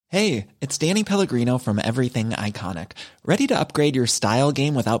Hey, it's Danny Pellegrino from Everything Iconic. Ready to upgrade your style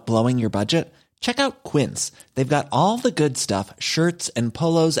game without blowing your budget? Check out Quince. They've got all the good stuff, shirts and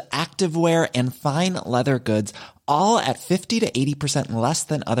polos, activewear, and fine leather goods, all at 50 to 80% less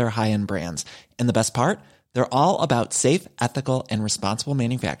than other high-end brands. And the best part? They're all about safe, ethical, and responsible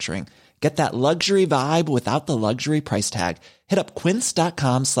manufacturing. Get that luxury vibe without the luxury price tag. Hit up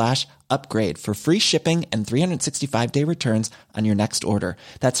quince.com/upgrade for free shipping and 365-day returns on your next order.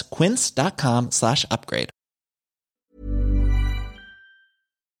 That's quince.com/upgrade.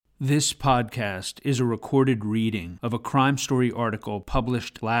 This podcast is a recorded reading of a Crime Story article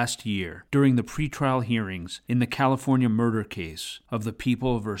published last year during the pretrial hearings in the California murder case of the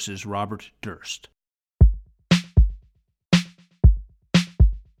People versus Robert Durst.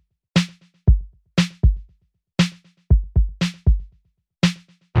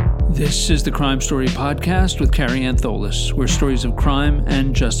 This is the Crime Story podcast with Carrie Ann Tholis, where stories of crime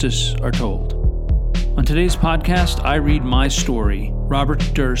and justice are told. On today's podcast, I read my story, Robert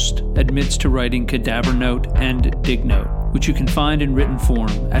Durst Admits to Writing Cadaver Note and Dig Note, which you can find in written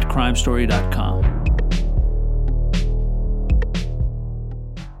form at crimestory.com.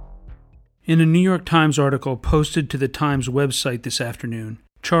 In a New York Times article posted to the Times website this afternoon,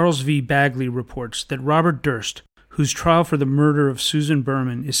 Charles V. Bagley reports that Robert Durst, whose trial for the murder of Susan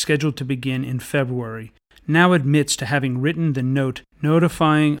Berman is scheduled to begin in February, now admits to having written the note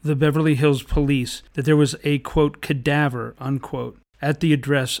notifying the Beverly Hills police that there was a, quote, cadaver, unquote, at the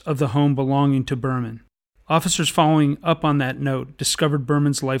address of the home belonging to Berman. Officers following up on that note discovered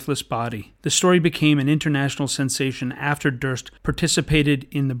Berman's lifeless body. The story became an international sensation after Durst participated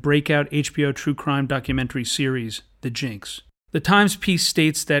in the breakout HBO true crime documentary series, The Jinx. The Times piece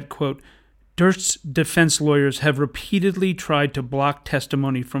states that, quote, Durst's defense lawyers have repeatedly tried to block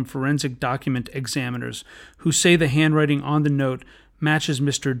testimony from forensic document examiners who say the handwriting on the note matches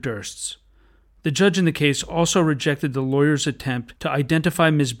Mr. Durst's. The judge in the case also rejected the lawyer's attempt to identify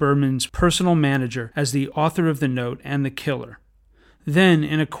Ms. Berman's personal manager as the author of the note and the killer. Then,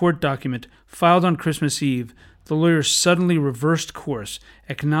 in a court document filed on Christmas Eve, the lawyer suddenly reversed course,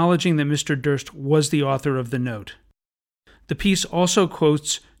 acknowledging that Mr. Durst was the author of the note. The piece also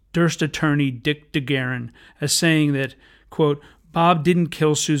quotes Durst attorney Dick DeGuerin as saying that, quote, Bob didn't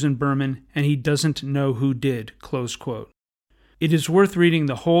kill Susan Berman and he doesn't know who did, close quote. It is worth reading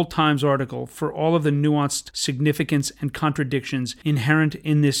the whole Times article for all of the nuanced significance and contradictions inherent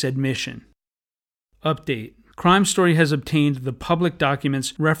in this admission. Update. Crime Story has obtained the public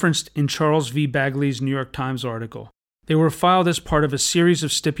documents referenced in Charles V. Bagley's New York Times article. They were filed as part of a series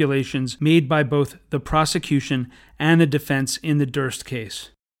of stipulations made by both the prosecution and the defense in the Durst case.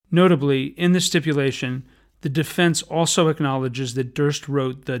 Notably, in the stipulation, the defense also acknowledges that Durst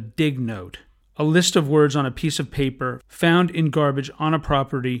wrote the dig note, a list of words on a piece of paper found in garbage on a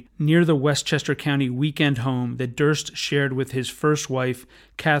property near the Westchester County weekend home that Durst shared with his first wife,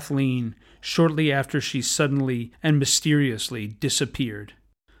 Kathleen, shortly after she suddenly and mysteriously disappeared.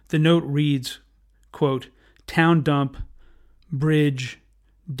 The note reads, quote, town dump, bridge,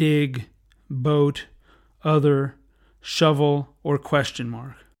 dig, boat, other, shovel, or question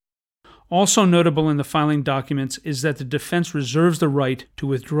mark. Also notable in the filing documents is that the defense reserves the right to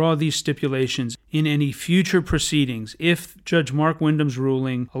withdraw these stipulations in any future proceedings if Judge Mark Wyndham's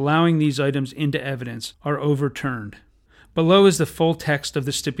ruling allowing these items into evidence are overturned. Below is the full text of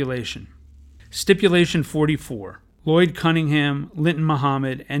the stipulation. Stipulation 44. Lloyd Cunningham, Linton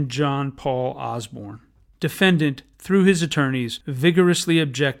Muhammad, and John Paul Osborne. Defendant, through his attorneys, vigorously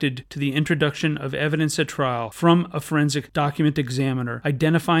objected to the introduction of evidence at trial from a forensic document examiner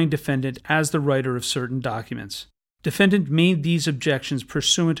identifying defendant as the writer of certain documents. Defendant made these objections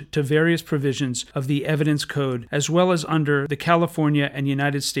pursuant to various provisions of the Evidence Code as well as under the California and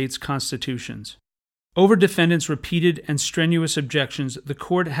United States Constitutions. Over defendant's repeated and strenuous objections, the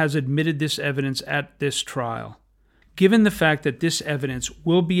court has admitted this evidence at this trial. Given the fact that this evidence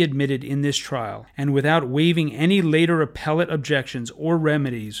will be admitted in this trial, and without waiving any later appellate objections or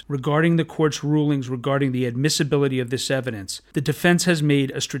remedies regarding the court's rulings regarding the admissibility of this evidence, the defense has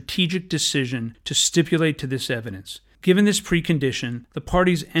made a strategic decision to stipulate to this evidence. Given this precondition, the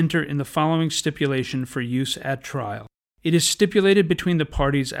parties enter in the following stipulation for use at trial. It is stipulated between the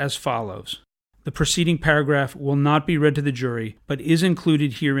parties as follows. The preceding paragraph will not be read to the jury, but is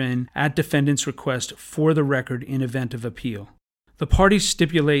included herein at defendant's request for the record in event of appeal. The parties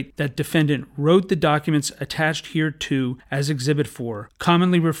stipulate that defendant wrote the documents attached hereto as Exhibit 4,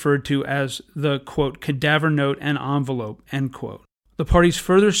 commonly referred to as the, quote, cadaver note and envelope, end quote. The parties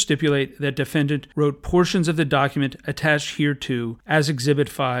further stipulate that defendant wrote portions of the document attached hereto as Exhibit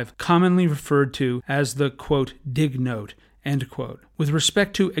 5, commonly referred to as the, quote, dig note, End quote. With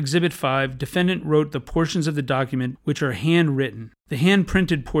respect to Exhibit 5, defendant wrote the portions of the document which are handwritten. The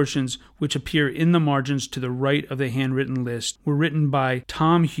hand-printed portions, which appear in the margins to the right of the handwritten list, were written by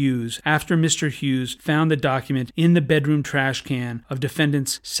Tom Hughes after Mr. Hughes found the document in the bedroom trash can of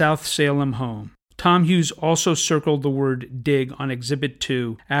defendant's South Salem home. Tom Hughes also circled the word dig on Exhibit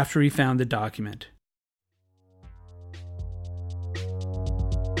 2 after he found the document.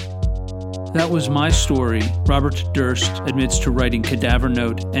 That was my story. Robert Durst admits to writing Cadaver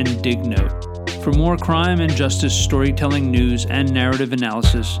Note and Dig Note. For more crime and justice storytelling news and narrative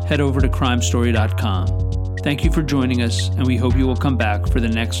analysis, head over to crimestory.com. Thank you for joining us, and we hope you will come back for the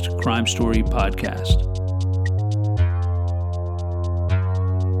next Crime Story podcast.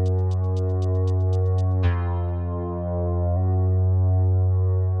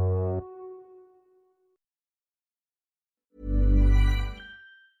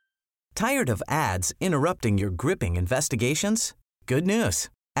 Tired of ads interrupting your gripping investigations? Good news.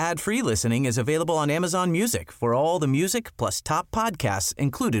 Ad-free listening is available on Amazon Music for all the music plus top podcasts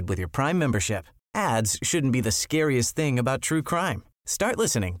included with your Prime membership. Ads shouldn't be the scariest thing about true crime. Start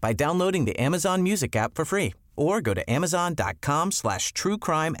listening by downloading the Amazon Music app for free or go to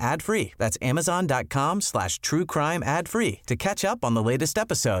amazon.com/truecrime ad-free. That's amazon.com/truecrime ad-free to catch up on the latest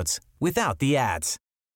episodes without the ads.